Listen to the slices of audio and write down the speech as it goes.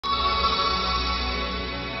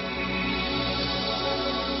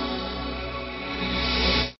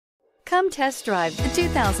Come test drive the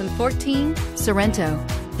 2014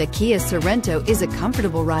 Sorento. The Kia Sorento is a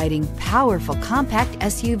comfortable riding, powerful compact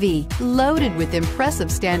SUV loaded with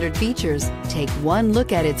impressive standard features. Take one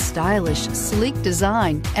look at its stylish, sleek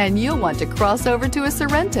design and you'll want to cross over to a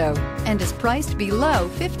Sorento, and is priced below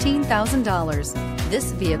 $15,000.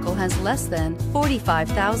 This vehicle has less than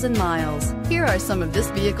 45,000 miles. Here are some of this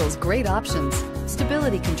vehicle's great options: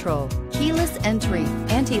 stability control, keyless entry,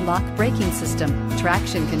 anti-lock braking system,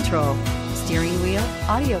 traction control, steering wheel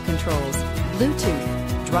audio controls,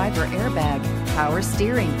 Bluetooth, driver airbag, power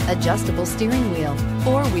steering, adjustable steering wheel,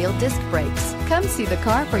 four-wheel disc brakes. Come see the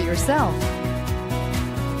car for yourself.